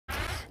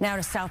Now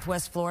to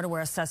Southwest Florida,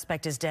 where a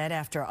suspect is dead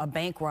after a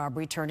bank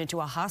robbery turned into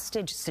a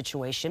hostage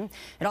situation.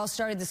 It all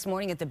started this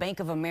morning at the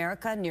Bank of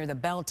America near the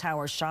Bell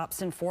Tower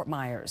shops in Fort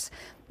Myers.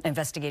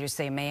 Investigators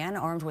say a man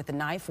armed with a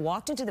knife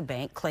walked into the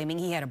bank claiming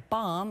he had a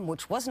bomb,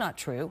 which was not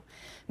true.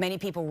 Many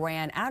people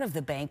ran out of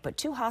the bank, but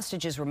 2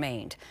 hostages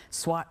remained.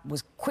 SWAT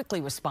was quickly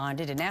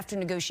responded, and after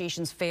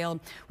negotiations failed,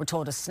 we're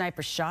told a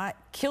sniper shot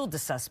killed the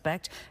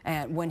suspect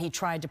when he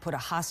tried to put a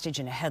hostage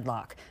in a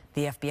headlock.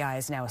 The FBI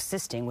is now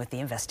assisting with the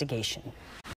investigation.